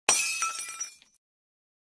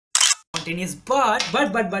spontaneous.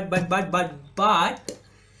 But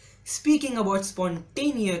speaking about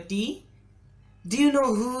spontaneity, do you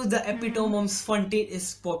know who the epitome of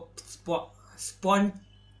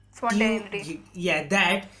Spontaneity. yeah,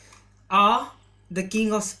 that are the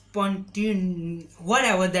king of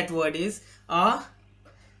whatever that word is,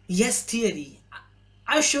 yes theory.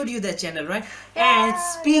 I showed you that channel, right? And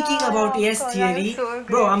speaking about Of yes course. I was theory, so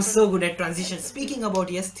bro, I'm grateful. so good at transition. Speaking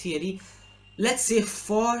about yes theory, let's say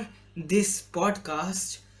for this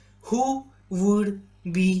podcast, who would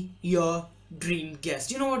be your dream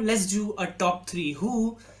guest? You know what? Let's do a top three.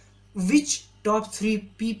 Which top three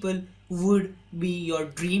people would be your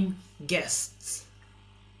dream guests?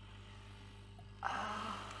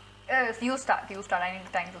 You start. I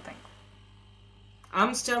need time to think.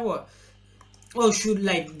 I'm Star Wars. Oh, should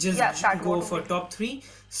like Yeah, just start. go What would for it be? top three?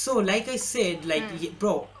 So, like I said, like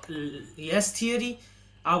bro, yes theory.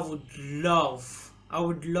 I would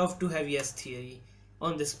love to have yes theory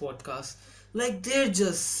on this podcast. Like they're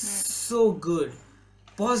just so good,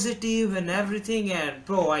 positive and everything, and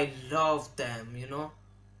bro, I love them.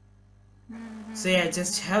 So yeah,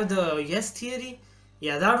 just have the yes theory.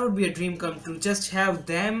 Yeah, that would be a dream come true. Just have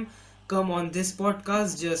them come on this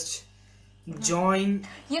podcast. Just join.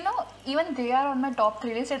 Even they are on my top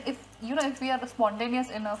three list. And if we are spontaneous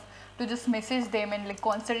enough to just message them and like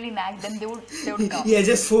constantly nag them, they would come. Yeah,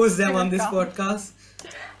 just force them They on would this come. podcast.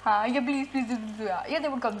 Yeah, please, yeah, they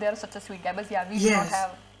would come. They are such a sweet guy, but yeah, we do not Yes.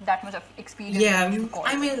 have that much of experience Yeah, in which to call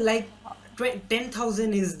I them. mean, like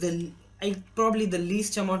 10,000 is probably the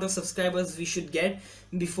least amount of subscribers we should get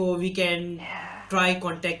before we can Yeah. try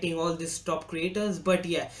contacting all these top creators. But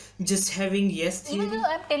yeah, just having yes Even theory. though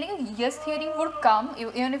I'm telling you, yes, theory would come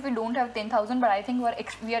even if we don't have 10,000. But I think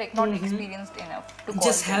we are not experienced enough to call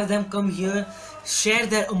Just have them, them come here, share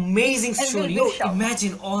their amazing and we'll story. big Yo, shout.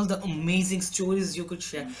 imagine all the amazing stories you could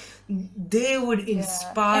share. They would Yeah,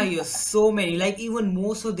 inspire so many, like even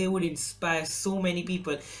more so, they would inspire so many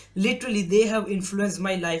people. Literally, they have influenced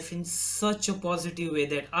my life in such a positive way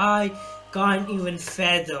that I can't even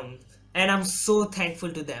fathom, and I'm so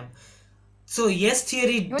thankful to them. So yes,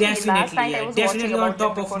 theory even last definitely, night I yeah, was watching definitely on about them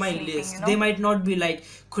top of before my sleeping. list. They might not be like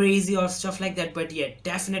crazy or stuff like that, but yeah,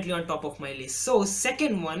 definitely on top of my list. So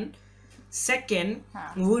second Huh.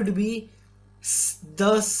 would be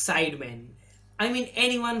the sidemen. I mean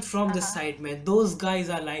anyone from the Uh-huh. sidemen. Those guys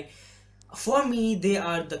are like, for me, they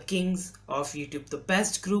are the kings of YouTube, the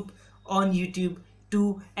best group on YouTube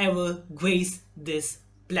to ever grace this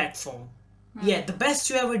platform. Yeah, the best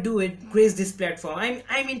to ever do it, grace this platform.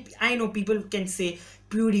 I mean, I know people can say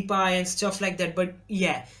PewDiePie and stuff like that, but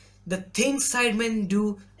yeah, the things sidemen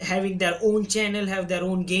do, having their own channel, have their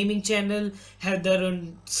own gaming channel, have their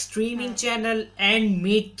own streaming channel, and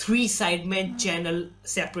make three sidemen channel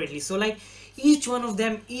separately. So like each one of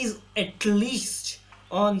them is at least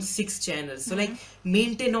on 6 channels, so like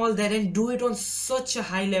maintain all that and do it on such a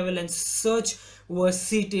high level and such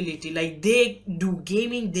versatility. Like they do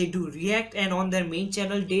gaming, they do react, and on their main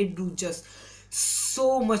channel they do just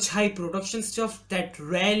so much high production stuff that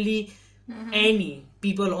rarely any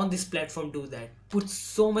people on this platform do that, put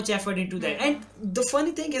so much effort into that. And the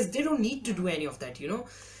funny thing is they don't need to do any of that.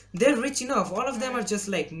 They're rich enough, all of them are just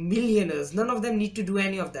like millionaires, none of them need to do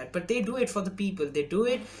any of that, but they do it for the people, they do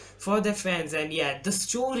it for their fans. And yeah, the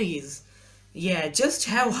stories, yeah, just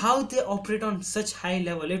have how they operate on such high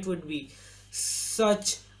level, it would be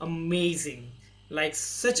such amazing, like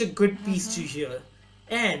such a good piece to hear.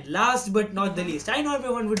 And last but not the least, I know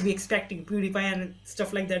everyone would be expecting PewDiePie and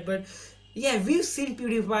stuff like that, but yeah, we've seen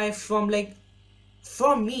PewDiePie from like,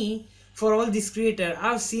 for me, for all these creators,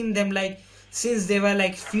 I've seen them like since they were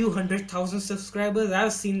like few 100,000 subscribers,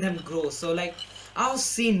 I've seen them grow. So like I've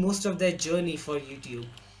seen most of their journey for YouTube.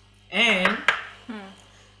 And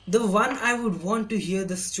the one I would want to hear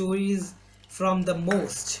the stories from the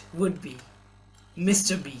most would be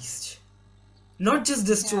Mr. Beast. Not just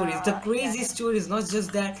the stories, the Yeah. crazy stories, not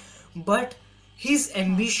just that, but his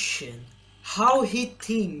ambition, how he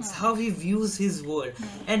thinks, how he views his world,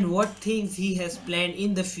 and what things he has planned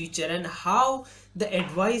in the future, and how the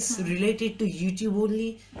advice related to YouTube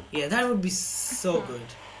only. Yeah, that would be so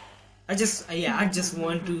good. I just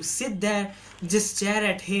want to sit there, just stare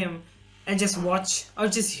at him, and just watch or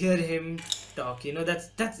just hear him talk.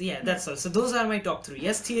 That's all. So those are my top three.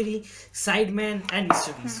 Yes, Theory, Sideman, and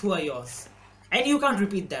Mr. Beast. Who are yours? And you can't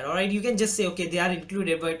repeat that, alright? You can just say, okay, they are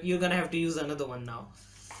included, but you're gonna have to use another one now.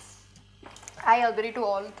 I agree to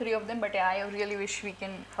all three of them, but yeah, I really wish we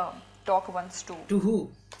can talk once to To who?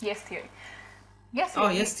 yes theory. Yes Oh,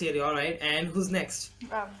 theory. yes, Theory, alright. And who's next?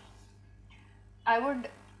 Um, I would,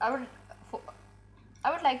 I would,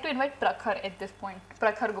 I would like to invite Prakhar at this point.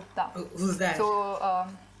 Prakhar Gupta. Who's that? So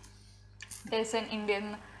there's an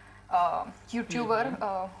Indian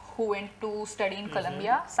YouTuber who went to study in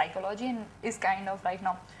Columbia psychology and is kind of right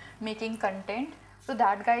now making content. So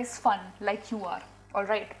that guy is fun, like you are, all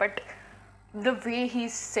right. But the way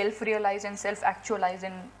he's self-realized and self-actualized,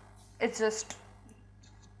 and it's just,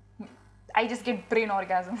 I just get brain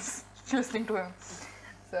orgasms listening to him.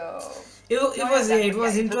 So It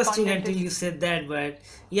was interesting until you said that, but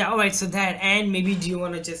yeah, alright, so that, and maybe do you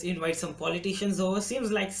want to just invite some politicians over?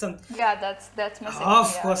 Seems like some, yeah, that's my second.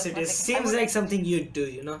 of Yeah, course that's it my is. second. I Seems would like something you'd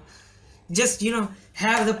do, Just,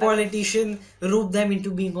 have the politician rope them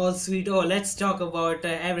into being all sweet. Oh, let's talk about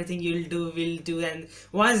everything we'll do, and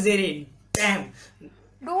once they're in, bam.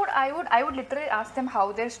 Dude, I would literally ask them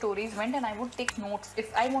how their stories went, and I would take notes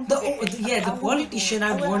if I want to get it. Yeah, the How would you do politician it? I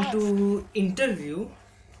I would want ask. to interview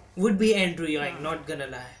would be Andrew Yang, not gonna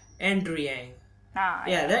lie. Andrew Yang. Ah,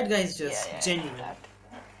 Yeah, that guy is yeah, just yeah, genuine. that.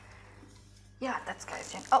 Yeah, that's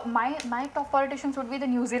guys. Oh, my top politicians would be the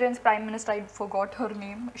New Zealand's Prime Minister. I forgot her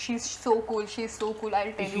name. She's so cool. She's so cool.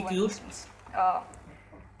 I'll tell Is you she one cute? instance.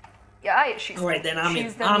 Yeah, she's Alright, cool. then I'm in.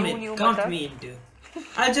 She's the I'm new in. mother. Count me into.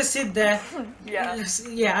 I'll just sit there. Yeah.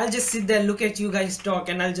 Yeah, I'll just sit there, look at you guys talk,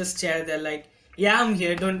 and I'll just chair there like, yeah, I'm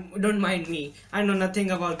here. Don't mind me. I know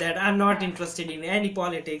nothing about that. I'm not interested in any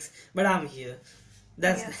politics, but I'm here.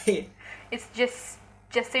 That's Yes. it. It's just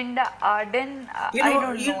Jacinda Ardern. You I know,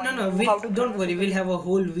 don't know no, how to don't pronounce worry. it. We'll have a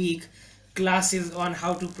whole week classes on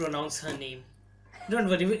how to pronounce her name. Don't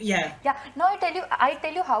worry. Yeah. Yeah, no, I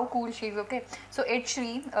tell you how cool she is. Okay, so Ed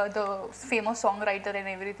Sheeran, the famous songwriter and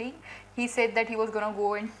everything, he said that he was gonna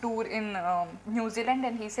go and tour in New Zealand,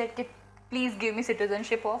 and he said, "Ki, please give me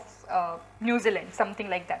citizenship of New Zealand," something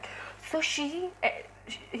like that. So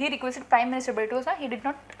he requested Prime Minister, but it was not. He did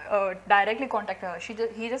not directly contact her.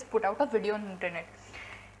 He just put out a video on the internet.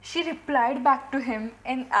 She replied back to him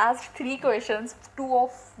and asked 3 questions. 2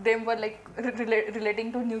 of them were like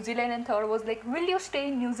relating to New Zealand, and third was like, "Will you stay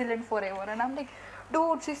in New Zealand forever?" And I'm like,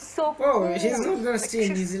 dude, she's so Oh, cool. she's not gonna Like, stay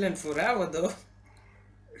in New she's- Zealand forever, though.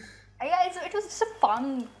 Yeah, it was just a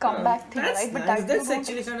fun comeback thing, That's right? But nice. that That's you don't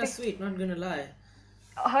actually kind of expect- sweet. Not gonna lie.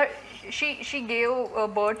 She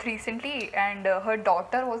gave birth recently, and her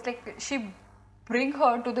daughter was like, she bring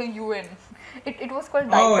her to the UN. It was called Oh,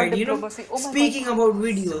 diaper and diplomacy. Oh my speaking God. about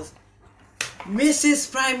videos,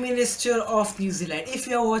 Mrs. Prime Minister of New Zealand, if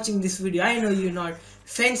you are watching this video, I know you're not.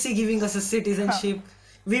 Fancy giving us a citizenship.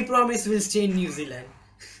 We promise we'll stay in New Zealand.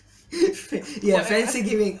 Yeah, fancy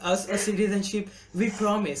giving us a citizenship. We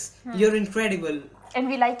promise. You're incredible. And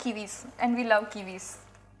we like kiwis, and we love kiwis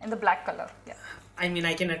in the black color. Yeah. I mean,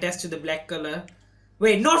 I can attest to the black color.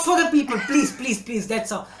 Wait, not for the people. Please, please, please.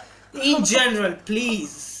 That's all. In general,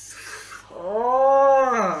 please.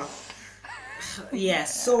 Oh. Yeah,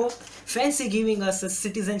 so fancy giving us a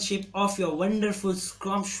citizenship of your wonderful,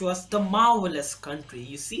 scrumptious, the marvelous country.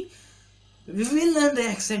 You see? We will learn the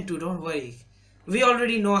accent too, don't worry. We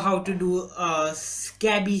already know how to do a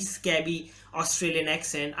scabby Australian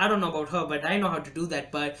accent. I don't know about her, but I know how to do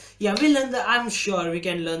that. But yeah, I'm sure we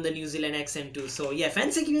can learn the New Zealand accent too. So yeah,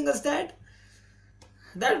 fancy giving us that?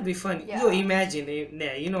 That would be fun. Yeah. Yo, imagine.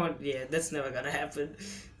 Yeah, you know what? Yeah, that's never gonna happen.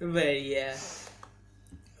 But yeah.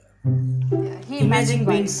 Yeah, he Imagine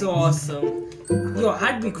being vibing. so awesome. Yo,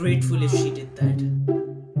 I'd be grateful if she did that.